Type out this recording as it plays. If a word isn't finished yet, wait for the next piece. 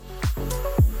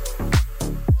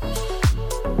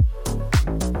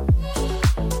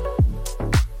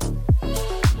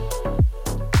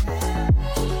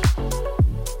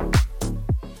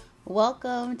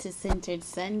Welcome to Centered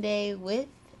Sunday with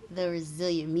the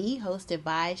Resilient Me, hosted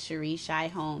by Cherie Shy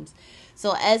Holmes.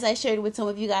 So as I shared with some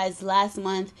of you guys last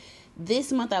month,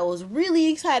 this month I was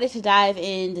really excited to dive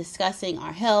in discussing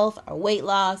our health, our weight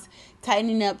loss,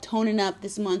 tightening up, toning up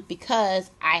this month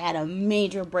because I had a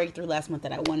major breakthrough last month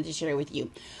that I wanted to share with you.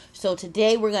 So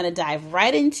today we're going to dive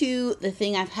right into the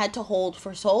thing I've had to hold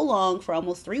for so long, for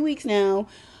almost 3 weeks now,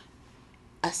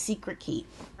 a secret key.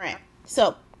 All right.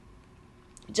 So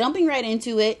jumping right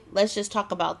into it, let's just talk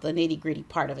about the nitty-gritty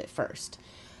part of it first.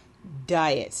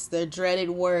 Diets, the dreaded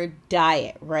word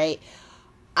diet, right?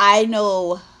 I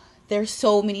know there's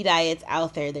so many diets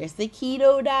out there. There's the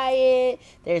keto diet,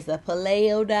 there's the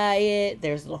paleo diet,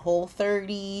 there's the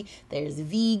Whole30, there's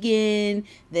vegan,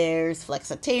 there's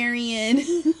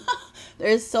flexitarian.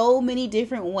 There's so many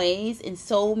different ways and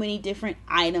so many different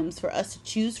items for us to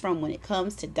choose from when it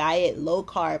comes to diet, low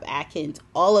carb, Atkins,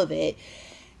 all of it,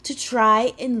 to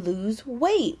try and lose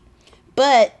weight.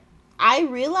 But I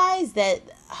realized that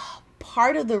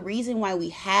part of the reason why we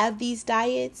have these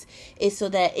diets is so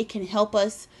that it can help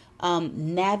us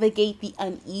navigate the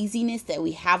uneasiness that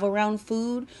we have around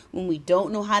food when we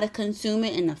don't know how to consume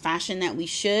it in the fashion that we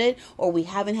should, or we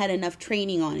haven't had enough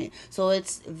training on it. So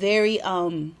it's very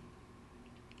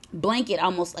blanket,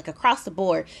 almost like across the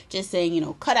board, just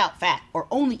saying, cut out fat, or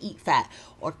only eat fat,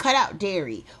 or cut out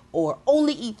dairy, or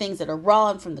only eat things that are raw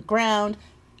and from the ground.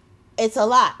 It's a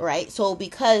lot, right? So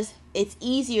because it's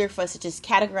easier for us to just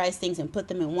categorize things and put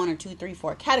them in 1 or 2, 3,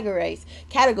 4 categories,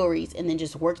 and then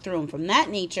just work through them from that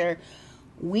nature,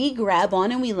 we grab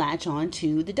on and we latch on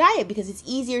to the diet because it's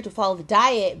easier to follow the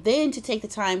diet than to take the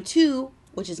time to,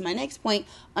 which is my next point,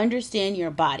 understand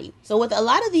your body. So with a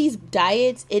lot of these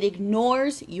diets, it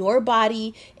ignores your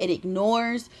body. It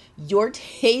ignores your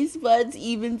taste buds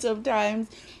even sometimes.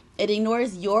 It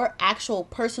ignores your actual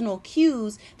personal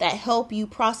cues that help you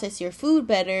process your food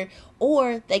better,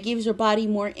 or that gives your body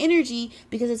more energy,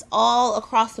 because it's all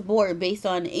across the board based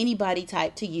on any body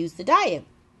type to use the diet.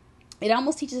 It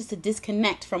almost teaches us to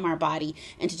disconnect from our body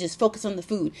and to just focus on the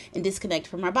food and disconnect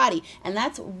from our body. And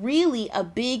that's really a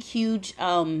big, huge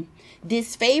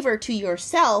disfavor to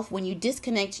yourself when you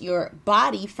disconnect your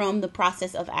body from the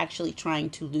process of actually trying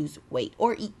to lose weight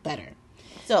or eat better.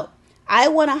 So I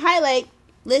want to highlight,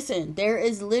 listen, there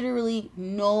is literally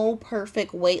no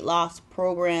perfect weight loss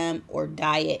program or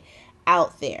diet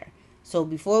out there. So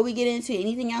before we get into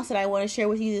anything else that I want to share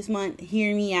with you this month,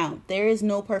 hear me out. There is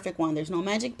no perfect one. There's no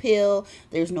magic pill.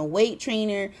 There's no weight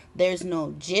trainer. There's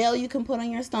no gel you can put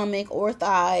on your stomach or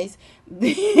thighs.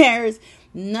 There's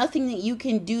nothing that you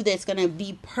can do that's going to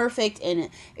be perfect and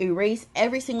erase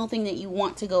every single thing that you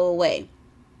want to go away.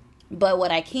 But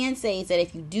what I can say is that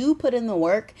if you do put in the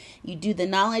work, you do the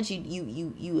knowledge,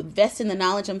 you invest in the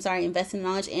knowledge, invest in the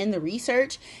knowledge and the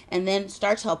research, and then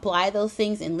start to apply those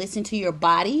things and listen to your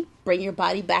body, bring your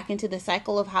body back into the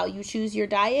cycle of how you choose your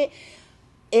diet,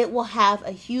 it will have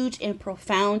a huge and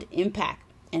profound impact.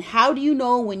 And how do you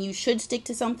know when you should stick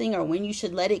to something or when you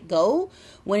should let it go?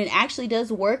 When it actually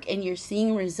does work and you're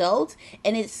seeing results,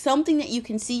 and it's something that you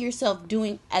can see yourself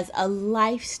doing as a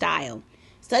lifestyle.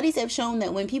 Studies have shown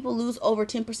that when people lose over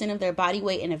 10% of their body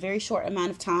weight in a very short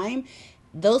amount of time,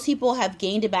 those people have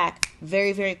gained it back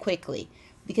very, very quickly,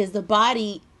 because the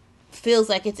body feels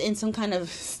like it's in some kind of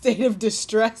state of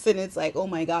distress, and it's like, oh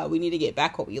my God, we need to get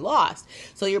back what we lost.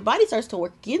 So your body starts to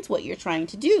work against what you're trying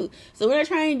to do. So we're not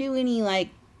trying to do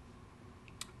any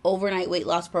overnight weight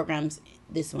loss programs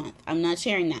this month. I'm not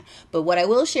sharing that. But what I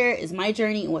will share is my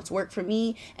journey and what's worked for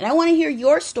me. And I want to hear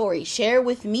your story. Share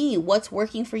with me what's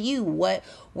working for you.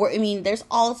 There's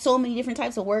so many different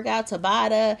types of workouts: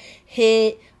 Tabata,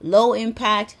 HIIT, low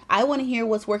impact. I want to hear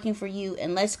what's working for you,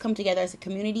 and let's come together as a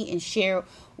community and share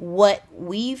what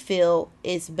we feel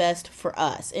is best for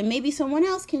us. And maybe someone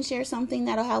else can share something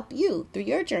that'll help you through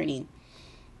your journey.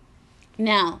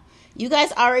 Now, you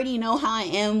guys already know how I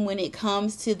am when it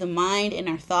comes to the mind and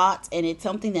our thoughts, and it's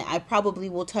something that I probably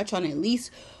will touch on at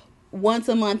least once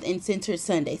a month in Centered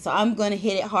Sunday. So I'm going to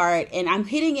hit it hard, and I'm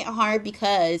hitting it hard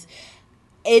because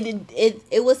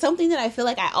it was something that I feel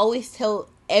like I always tell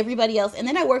everybody else, and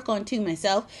then I work on too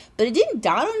myself, but it didn't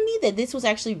dawn on me that this was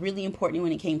actually really important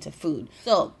when it came to food.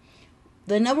 So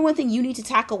the number one thing you need to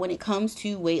tackle when it comes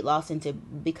to weight loss and to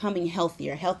becoming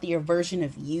healthier version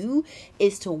of you,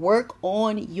 is to work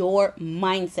on your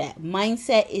mindset.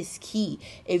 Mindset is key.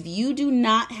 If you do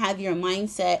not have your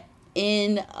mindset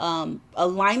in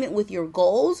alignment with your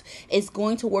goals, it's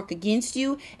going to work against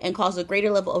you and cause a greater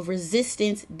level of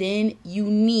resistance than you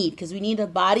need, because we need the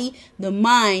body, the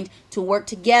mind to work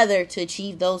together to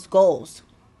achieve those goals.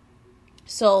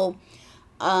 So,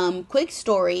 quick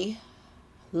story.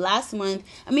 last month,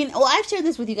 I mean, well, I've shared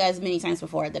this with you guys many times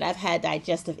before that I've had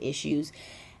digestive issues,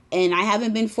 and I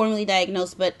haven't been formally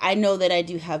diagnosed, but I know that I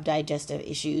do have digestive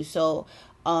issues. So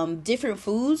different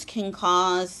foods can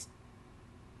cause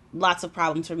lots of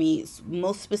problems for me.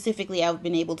 Most specifically, I've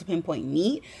been able to pinpoint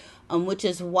meat, which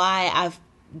is why I've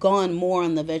gone more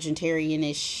on the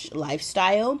vegetarianish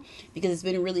lifestyle, because it's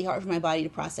been really hard for my body to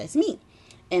process meat,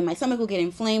 and my stomach will get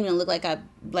inflamed and look like I'm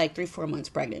like 3-4 months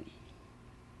pregnant.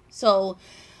 So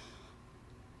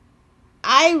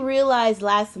I realized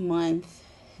last month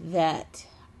that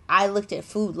I looked at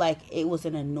food like it was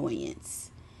an annoyance.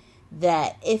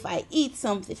 That if I eat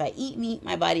something, if I eat meat,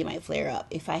 my body might flare up.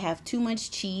 If I have too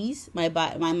much cheese, my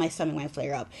stomach might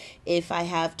flare up. If I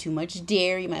have too much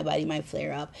dairy, my body might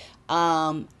flare up.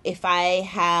 If I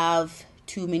have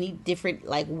too many different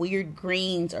like weird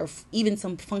grains or even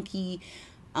some funky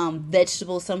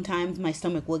vegetables, sometimes my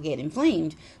stomach will get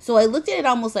inflamed. So I looked at it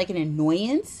almost like an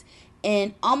annoyance,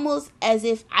 and almost as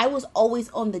if I was always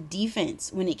on the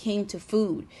defense when it came to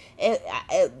food.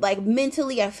 Like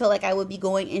mentally, I felt like I would be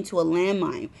going into a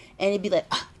landmine, and it'd be like,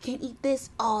 oh, I can't eat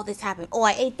this. Oh, this happened. Oh,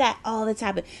 I ate that. Oh, this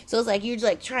happened. So it's like you're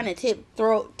like trying to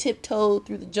tiptoe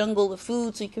through the jungle of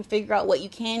food so you can figure out what you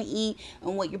can eat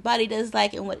and what your body does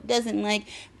like and what it doesn't like.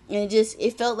 And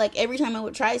it felt like every time I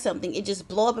would try something, it just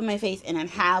blow up in my face and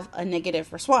I'd have a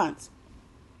negative response.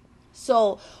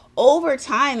 So over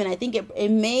time, and I think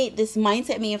it made this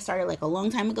mindset may have started like a long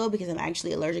time ago, because I'm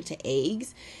actually allergic to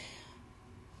eggs.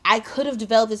 I could have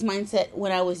developed this mindset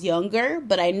when I was younger,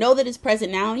 but I know that it's present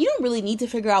now. And you don't really need to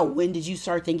figure out when did you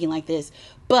start thinking like this,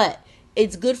 but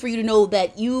it's good for you to know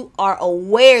that you are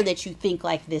aware that you think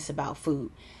like this about food.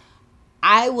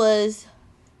 I was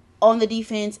on the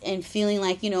defense and feeling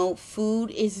like, food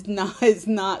doesn't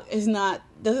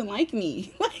like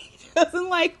me. Doesn't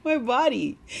like my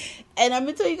body. And I'm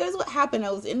gonna tell you guys what happened.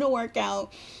 I was in the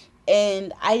workout,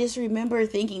 and I just remember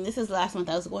thinking, this is last month,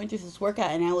 I was going through this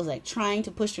workout, and I was like trying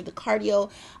to push through the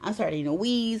cardio. I'm starting to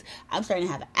wheeze, I'm starting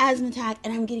to have an asthma attack,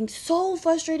 and I'm getting so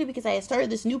frustrated because I had started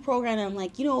this new program, and I'm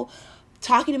like,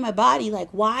 talking to my body like,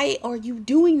 why are you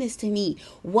doing this to me?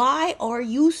 Why are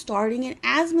you starting an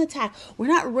asthma attack? We're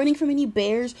not running from any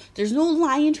bears. There's no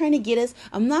lion trying to get us.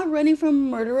 I'm not running from a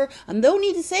murderer. I don't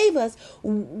need to save us.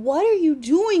 What are you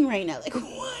doing right now? Like,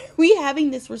 why are we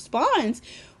having this response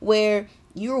where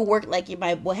you're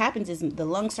what happens is the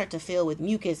lungs start to fill with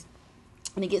mucus,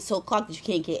 and it gets so clogged that you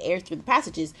can't get air through the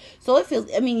passages. So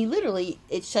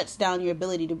it shuts down your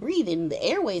ability to breathe, and the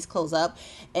airways close up,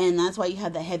 and that's why you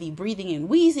have the heavy breathing and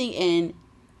wheezing, and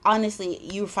honestly,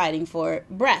 you're fighting for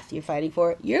breath. You're fighting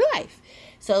for your life.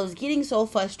 So I was getting so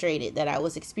frustrated that I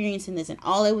was experiencing this, and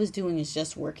all I was doing is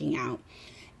just working out.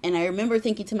 And I remember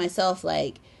thinking to myself,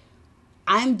 like,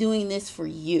 I'm doing this for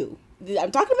you.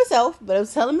 I'm talking to myself, but I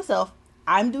was telling myself,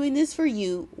 I'm doing this for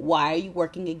you. Why are you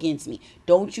working against me?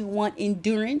 Don't you want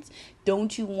endurance?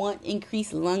 Don't you want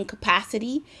increased lung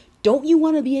capacity? Don't you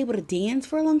want to be able to dance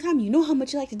for a long time? You know how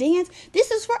much you like to dance?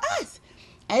 This is for us.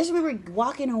 I just remember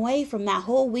walking away from that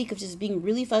whole week of just being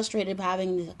really frustrated about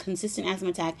having a consistent asthma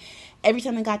attack every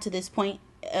time I got to this point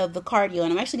of the cardio.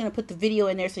 And I'm actually going to put the video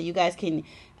in there so you guys can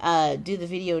do the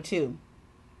video too.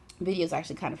 The video is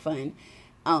actually kind of fun.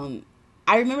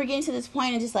 I remember getting to this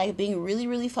point and just like being really,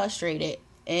 really frustrated.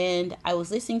 And I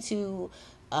was listening to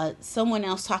someone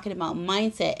else talking about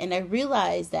mindset. And I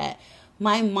realized that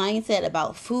my mindset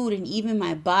about food and even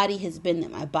my body has been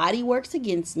that my body works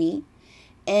against me.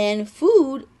 And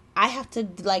food, I have to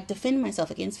like defend myself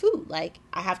against food. Like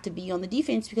I have to be on the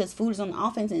defense because food is on the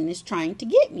offense and it's trying to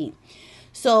get me.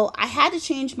 So I had to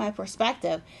change my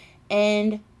perspective.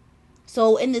 And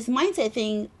so in this mindset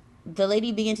thing, the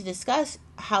lady began to discuss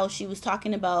how she was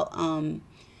talking about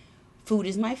food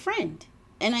is my friend.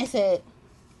 And I said,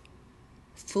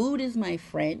 food is my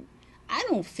friend? I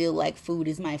don't feel like food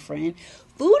is my friend.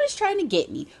 Food is trying to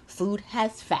get me. Food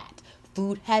has fat.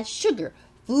 Food has sugar.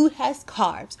 Food has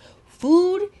carbs.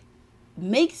 Food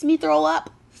makes me throw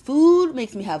up. Food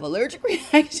makes me have allergic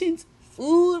reactions.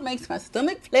 Food makes my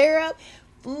stomach flare up.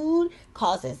 Food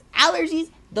causes allergies.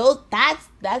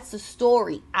 That's the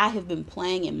story I have been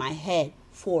playing in my head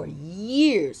for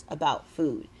years about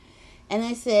food. And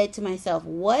I said to myself,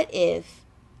 what if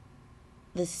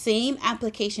the same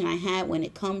application I had when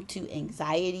it comes to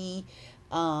anxiety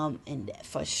and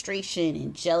frustration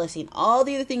and jealousy and all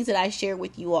the other things that I share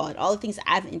with you all and all the things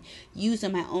I've used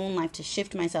in my own life to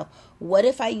shift myself, what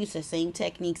if I use the same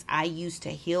techniques I used to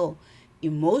heal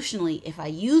emotionally, if I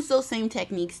use those same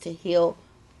techniques to heal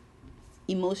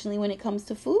emotionally when it comes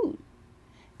to food?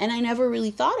 And I never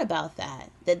really thought about that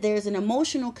there's an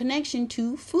emotional connection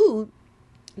to food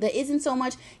that isn't so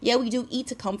much, yeah, we do eat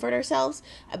to comfort ourselves,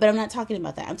 but I'm not talking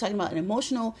about that. I'm talking about an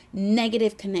emotional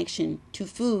negative connection to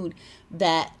food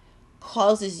that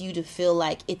causes you to feel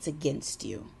like it's against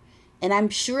you. And I'm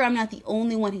sure I'm not the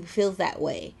only one who feels that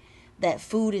way, that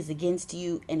food is against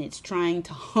you and it's trying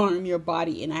to harm your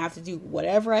body, and I have to do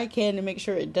whatever I can to make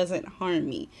sure it doesn't harm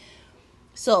me.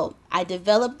 So I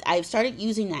started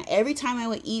using that every time I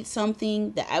would eat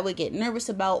something that I would get nervous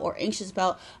about or anxious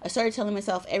about. I started telling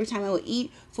myself every time I would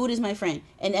eat, food is my friend.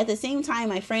 And at the same time,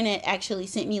 my friend had actually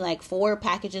sent me like 4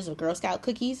 packages of Girl Scout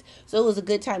cookies. So it was a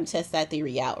good time to test that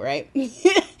theory out, right?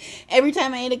 Every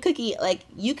time I ate a cookie, like,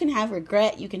 you can have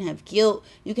regret, you can have guilt,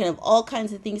 you can have all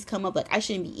kinds of things come up. Like, I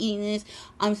shouldn't be eating this.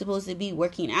 I'm supposed to be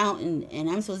working out and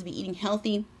I'm supposed to be eating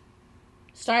healthy.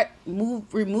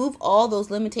 Remove all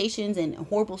those limitations and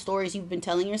horrible stories you've been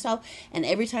telling yourself, and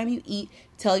every time you eat,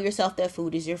 tell yourself that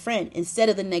food is your friend instead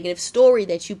of the negative story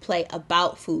that you play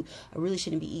about food. I really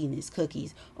shouldn't be eating these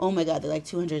cookies. Oh my god, they're like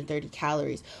 230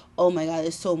 calories. Oh my god,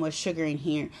 there's so much sugar in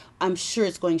here. I'm sure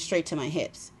it's going straight to my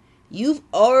hips. You've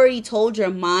already told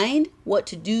your mind what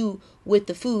to do with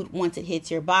the food once it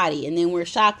hits your body, and then we're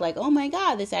shocked, like, oh my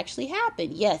god, this actually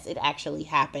happened. Yes, it actually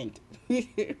happened.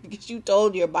 Because you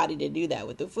told your body to do that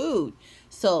with the food.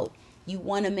 So you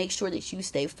want to make sure that you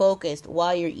stay focused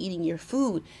while you're eating your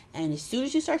food. And as soon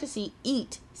as you start to say,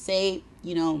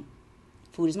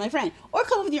 food is my friend. Or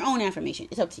come up with your own affirmation.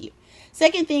 It's up to you.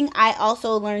 Second thing I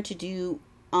also learned to do,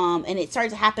 and it started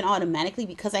to happen automatically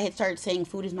because I had started saying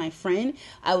food is my friend.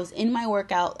 I was in my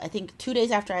workout, I think 2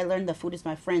 days after I learned the food is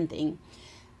my friend thing.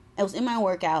 I was in my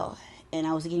workout and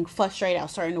I was getting frustrated. I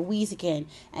was starting to wheeze again.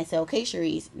 I said, okay,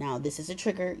 Cherise, now this is a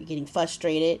trigger. You're getting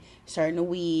frustrated, starting to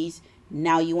wheeze.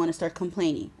 Now you want to start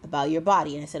complaining about your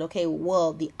body. And I said, okay,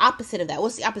 well, the opposite of that.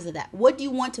 What's the opposite of that? What do you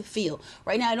want to feel?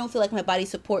 Right now, I don't feel like my body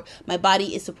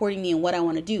is supporting me in what I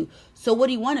want to do. So what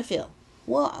do you want to feel?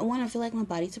 Well, I want to feel like my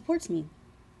body supports me.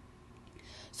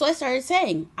 So I started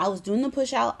saying, I was doing the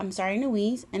push out. I'm starting to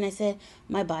wheeze. And I said,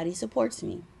 my body supports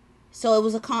me. So it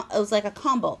was like a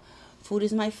combo. Food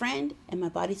is my friend and my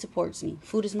body supports me.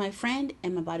 Food is my friend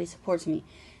and my body supports me.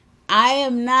 I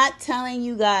am not telling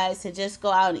you guys to just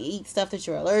go out and eat stuff that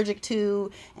you're allergic to,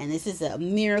 and this is a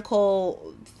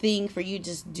miracle thing for you.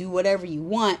 Just do whatever you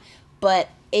want. But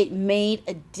it made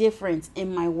a difference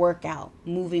in my workout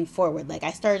moving forward. Like,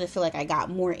 I started to feel like I got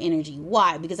more energy.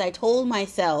 Why? Because I told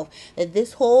myself that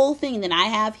this whole thing that I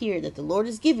have here, that the Lord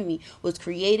has given me, was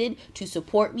created to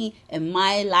support me in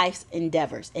my life's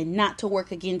endeavors and not to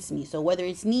work against me. So whether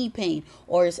it's knee pain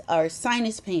or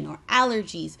sinus pain or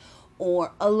allergies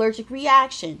or allergic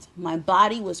reactions, my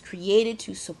body was created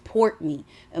to support me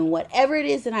in whatever it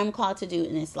is that I'm called to do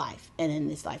in this life and in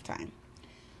this lifetime.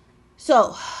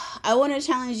 So I want to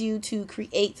challenge you to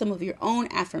create some of your own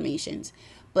affirmations.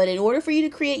 But in order for you to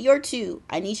create your 2,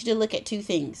 I need you to look at 2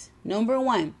 things. Number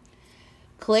 1,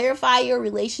 clarify your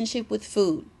relationship with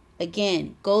food.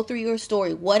 Again, go through your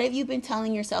story. What have you been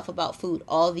telling yourself about food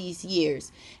all these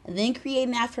years? And then create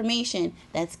an affirmation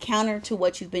that's counter to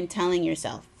what you've been telling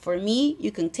yourself. For me, you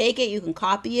can take it, you can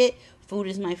copy it. Food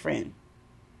is my friend.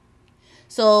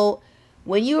 So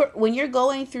when you're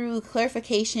going through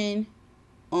clarification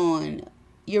on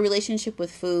your relationship with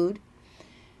food,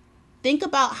 think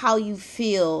about how you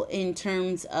feel in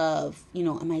terms of,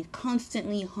 am I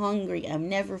constantly hungry? I'm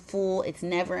never full. It's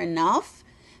never enough.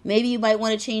 Maybe you might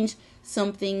want to change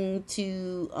something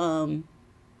to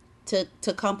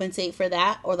compensate for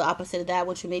that, or the opposite of that,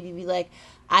 which would maybe be like,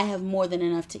 I have more than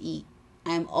enough to eat.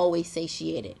 I am always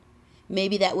satiated.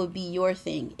 Maybe that would be your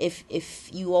thing. If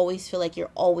you always feel like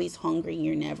you're always hungry,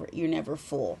 you're never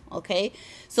full. Okay?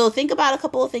 So think about a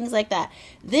couple of things like that.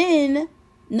 Then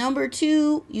number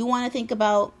 2, you want to think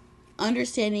about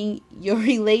understanding your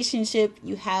relationship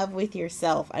you have with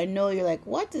yourself. I know you're like,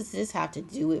 what does this have to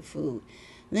do with food?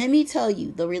 Let me tell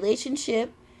you, the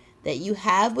relationship that you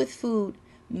have with food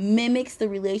mimics the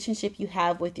relationship you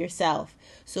have with yourself.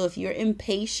 So if you're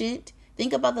impatient,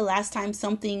 think about the last time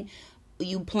something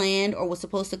you planned or was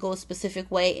supposed to go a specific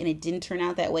way and it didn't turn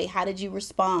out that way. How did you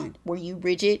respond? Were you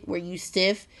rigid? Were you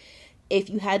stiff? If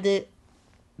you had to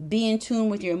be in tune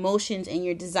with your emotions and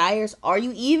your desires, are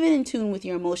you even in tune with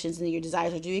your emotions and your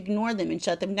desires, or do you ignore them and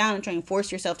shut them down and try and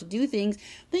force yourself to do things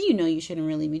that you shouldn't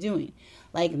really be doing?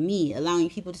 Like me, allowing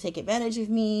people to take advantage of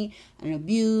me and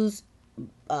abuse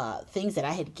things that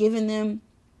I had given them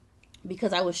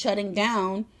because I was shutting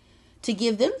down to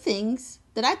give them things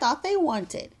that I thought they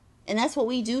wanted. And that's what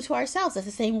we do to ourselves. That's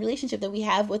the same relationship that we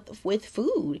have with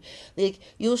food. Like,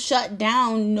 you'll shut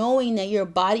down knowing that your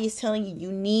body is telling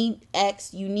you need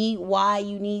X, you need Y,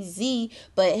 you need Z.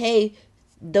 But hey,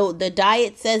 the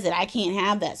diet says that I can't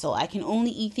have that, so I can only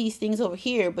eat these things over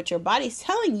here, but your body's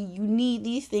telling you you need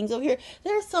these things over here.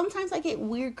 There are sometimes I get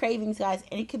weird cravings, guys,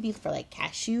 and it could be for like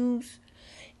cashews,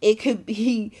 it could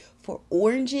be for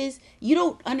oranges. You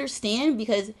don't understand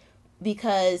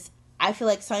because I feel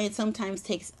like science sometimes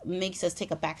makes us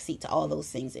take a backseat to all those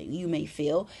things that you may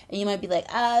feel, and you might be like,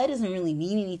 it doesn't really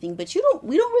mean anything, but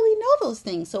we don't really know those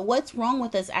things. So what's wrong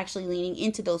with us actually leaning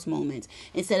into those moments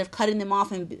instead of cutting them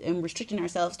off and restricting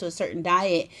ourselves to a certain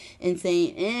diet and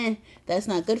saying, that's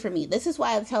not good for me. This is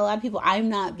why I tell a lot of people I'm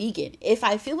not vegan. If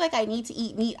I feel like I need to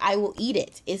eat meat, I will eat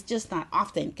it. It's just not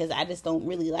often because I just don't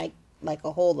really like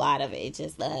a whole lot of it. It's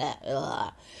just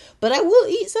but I will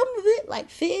eat some of it,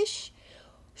 like fish,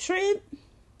 shrimp,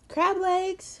 crab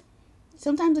legs,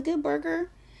 sometimes a good burger.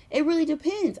 It really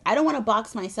depends. I don't want to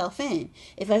box myself in.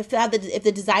 If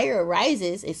the desire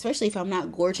arises, especially if I'm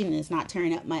not gorging and it's not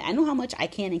tearing up I know how much I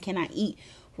can and cannot eat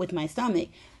with my stomach,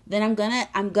 then I'm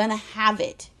gonna have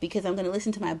it because I'm gonna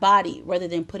listen to my body rather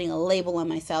than putting a label on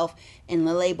myself and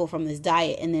the label from this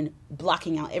diet and then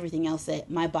blocking out everything else that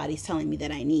my body's telling me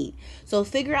that I need. So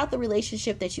figure out the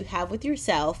relationship that you have with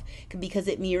yourself because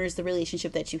it mirrors the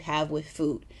relationship that you have with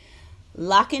food.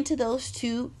 Lock into those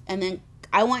two, and then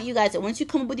I want you guys that once you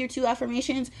come up with your 2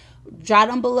 affirmations, jot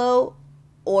them below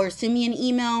or send me an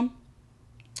email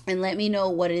and let me know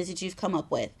what it is that you've come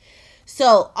up with.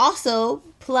 So also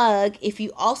plug, if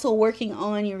you also working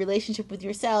on your relationship with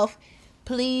yourself,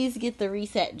 please get the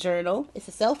Reset Journal. It's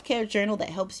a self-care journal that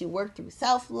helps you work through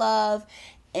self-love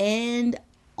and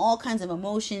all kinds of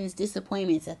emotions,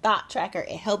 disappointments, a thought tracker.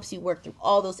 It helps you work through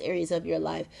all those areas of your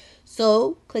life.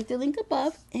 So click the link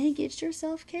above and get your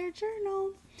self-care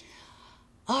journal.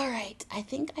 All right. I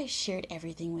think I shared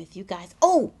everything with you guys.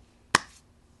 Oh,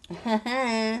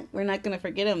 we're not going to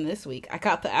forget them this week. I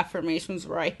got the affirmations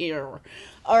right here.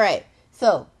 All right.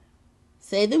 So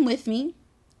say them with me.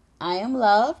 I am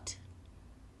loved.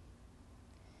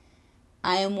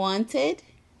 I am wanted.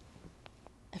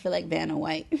 I feel like Vanna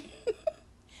White.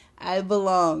 I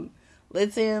belong.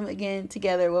 Let's say them again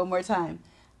together one more time.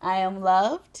 I am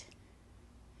loved.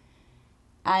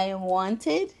 I am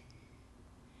wanted.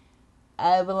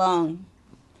 I belong.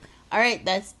 All right,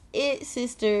 that's it,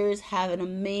 sisters. Have an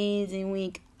amazing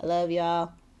week. I love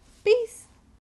y'all.